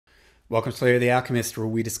Welcome to Slayer the Alchemist, where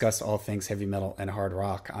we discuss all things heavy metal and hard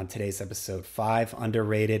rock. On today's episode, 5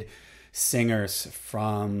 underrated singers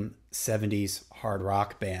from 70s hard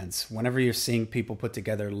rock bands. Whenever you're seeing people put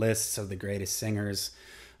together lists of the greatest singers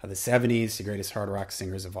of the 70s, the greatest hard rock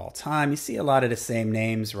singers of all time, you see a lot of the same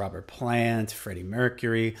names: Robert Plant, Freddie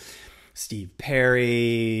Mercury, Steve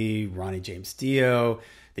Perry, Ronnie James Dio,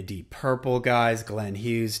 the Deep Purple guys, Glenn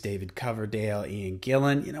Hughes, David Coverdale, Ian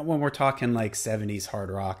Gillan. You know, when we're talking like 70s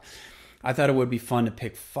hard rock, I thought it would be fun to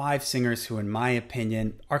pick 5 singers who, in my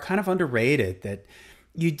opinion, are kind of underrated. That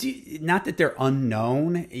you do, not that they're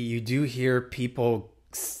unknown, you do hear people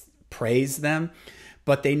praise them,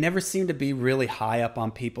 but they never seem to be really high up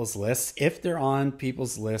on people's lists, if they're on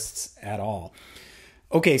people's lists at all.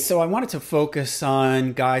 Okay, so I wanted to focus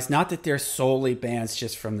on guys, not that they're solely bands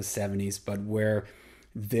just from the 70s, but where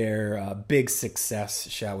their big success,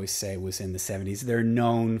 shall we say, was in the 70s. They're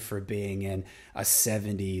known for being in a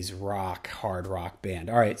 70s rock, hard rock band.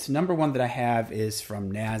 All right, so number 1 that I have is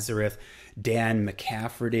from Nazareth, Dan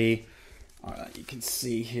McCafferty. You can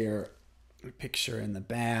see here a picture in the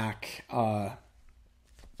back.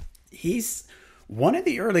 He's one of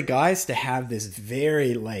the early guys to have this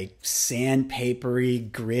very like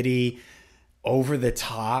sandpapery, gritty, over the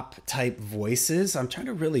top type voices. I'm trying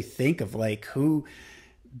to really think of like who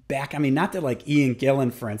back, I mean, not that like Ian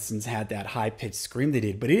Gillan, for instance, had that high-pitched scream they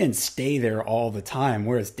did, but he didn't stay there all the time,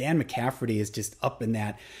 whereas Dan McCafferty is just up in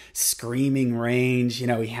that screaming range. You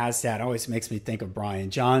know, he has that, always makes me think of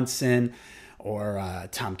Brian Johnson or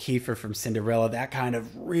Tom Kiefer from Cinderella, that kind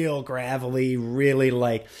of real gravelly, really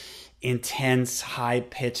like intense,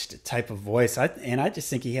 high-pitched type of voice. And I just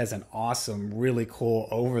think he has an awesome, really cool,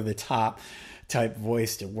 over-the-top type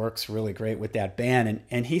voice that works really great with that band.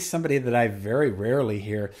 And he's somebody that I very rarely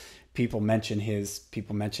hear people mention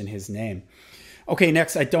his name. Okay,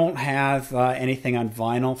 next, I don't have anything on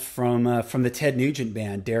vinyl from the Ted Nugent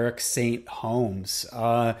band, Derek St. Holmes.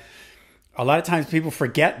 A lot of times people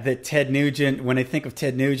forget that Ted Nugent, when they think of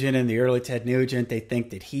Ted Nugent and the early Ted Nugent, they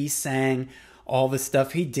think that he sang all the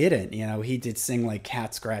stuff. He didn't. You know, he did sing like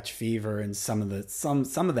Cat Scratch Fever and some of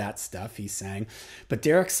that stuff he sang, but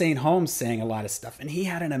Derek St. Holmes sang a lot of stuff, and he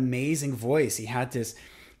had an amazing voice. He had this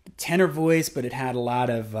tenor voice, but it had a lot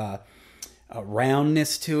of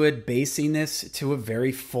roundness to it, bassiness to it,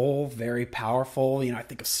 very full, very powerful. You know, I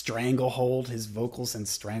think of Stranglehold. His vocals in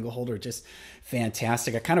Stranglehold are just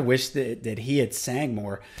fantastic. I kind of wish that he had sang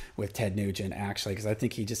more with Ted Nugent, actually, because I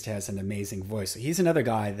think he just has an amazing voice. So he's another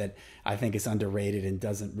guy that I think is underrated and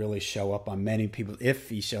doesn't really show up on many people, if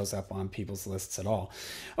he shows up on people's lists at all.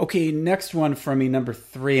 Okay, next one for me, number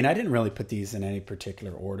 3, and I didn't really put these in any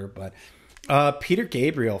particular order, but Peter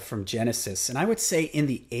Gabriel from Genesis. And I would say in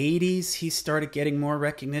the 80s, he started getting more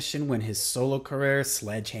recognition when his solo career,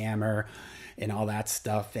 Sledgehammer and all that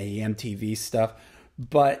stuff, the MTV stuff.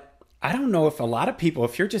 But I don't know if a lot of people,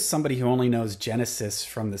 if you're just somebody who only knows Genesis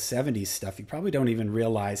from the 70s stuff, you probably don't even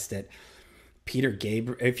realize that Peter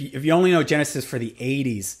Gabriel, if you only know Genesis for the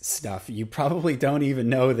 80s stuff, you probably don't even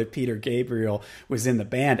know that Peter Gabriel was in the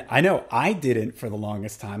band. I know I didn't for the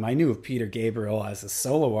longest time. I knew of Peter Gabriel as a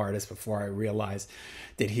solo artist before I realized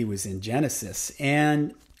that he was in Genesis.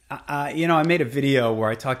 And you know, I made a video where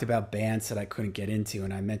I talked about bands that I couldn't get into,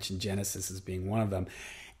 and I mentioned Genesis as being one of them.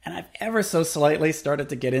 And I've ever so slightly started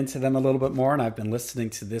to get into them a little bit more, and I've been listening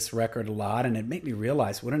to this record a lot, and it made me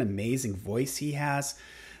realize what an amazing voice he has,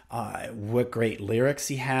 what great lyrics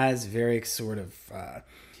he has, very sort of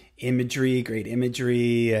imagery, great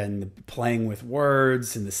imagery, and playing with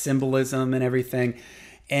words and the symbolism and everything.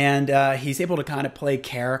 And he's able to kind of play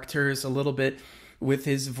characters a little bit with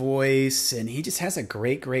his voice, and he just has a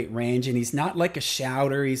great range. And he's not like a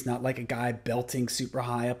shouter, he's not like a guy belting super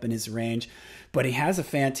high up in his range, but he has a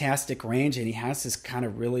fantastic range, and he has this kind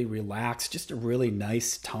of really relaxed, just a really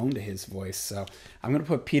nice tone to his voice. So I'm going to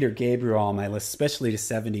put Peter Gabriel on my list, especially the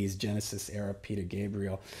 70s Genesis era Peter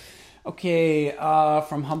Gabriel. Okay,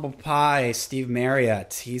 from Humble Pie, Steve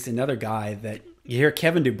Marriott. He's another guy that you hear.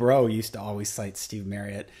 Kevin DuBrow used to always cite Steve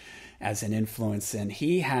Marriott as an influence, and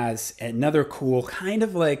he has another cool, kind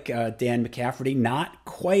of like Dan McCafferty, not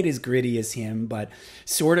quite as gritty as him, but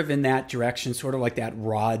sort of in that direction, sort of like that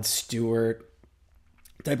Rod Stewart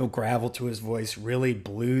type of gravel to his voice, really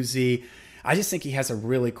bluesy. I just think he has a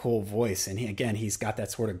really cool voice, and he's got that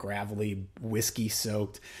sort of gravelly,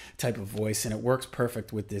 whiskey-soaked type of voice, and it works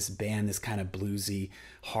perfect with this band, this kind of bluesy,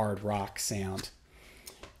 hard rock sound.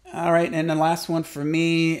 All right, and the last one for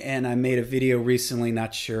me, and I made a video recently,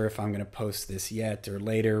 not sure if I'm going to post this yet or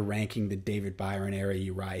later, ranking the David Byron era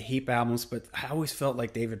Uriah Heep albums, but I always felt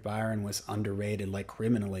like David Byron was underrated, like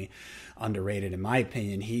criminally underrated in my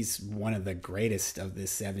opinion. He's one of the greatest of the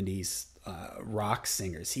 70s rock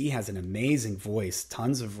singers. He has an amazing voice,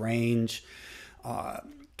 tons of range,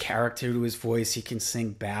 character to his voice. He can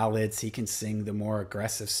sing ballads. He can sing the more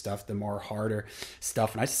aggressive stuff, the more harder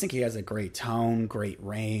stuff. And I just think he has a great tone, great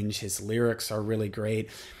range. His lyrics are really great.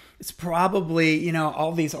 It's probably, you know,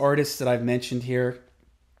 all these artists that I've mentioned here,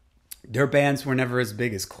 their bands were never as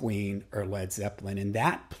big as Queen or Led Zeppelin. And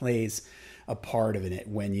that plays a part of it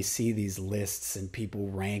when you see these lists and people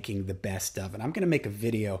ranking the best of it. I'm going to make a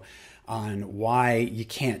video on why you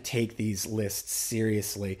can't take these lists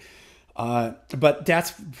seriously. But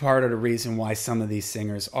that's part of the reason why some of these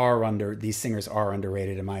singers are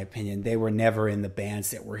underrated, in my opinion. They were never in the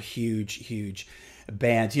bands that were huge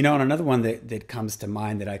bands. You know, and another one that comes to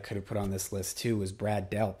mind that I could have put on this list too was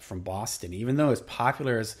Brad Delp from Boston. Even though as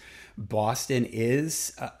popular as Boston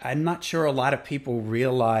is, I'm not sure a lot of people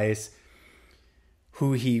realize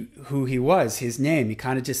who he was, his name. You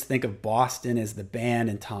kind of just think of Boston as the band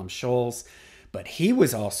and Tom Scholz. But he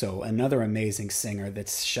was also another amazing singer that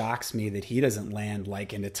shocks me that he doesn't land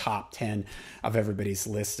like in the top 10 of everybody's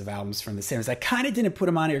list of albums from the 70s. I kind of didn't put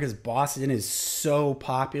him on here because Boston is so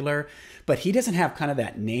popular, but he doesn't have kind of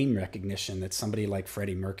that name recognition that somebody like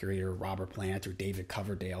Freddie Mercury or Robert Plant or David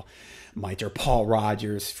Coverdale might, or Paul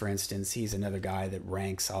Rodgers, for instance. He's another guy that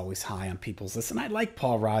ranks always high on people's lists. And I like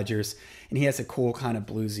Paul Rodgers, and he has a cool kind of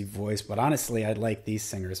bluesy voice, but honestly, I like these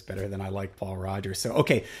singers better than I like Paul Rodgers. So,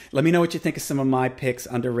 okay, let me know what you think of some of my picks,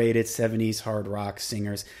 underrated 70s hard rock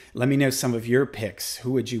singers. Let me know some of your picks.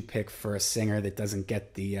 Who would you pick for a singer that doesn't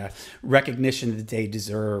get the recognition that they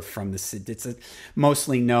deserve from it's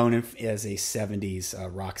mostly known as a 70s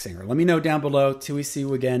rock singer? Let me know down below. Till we see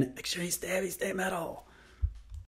you again, make sure you stay heavy, stay metal.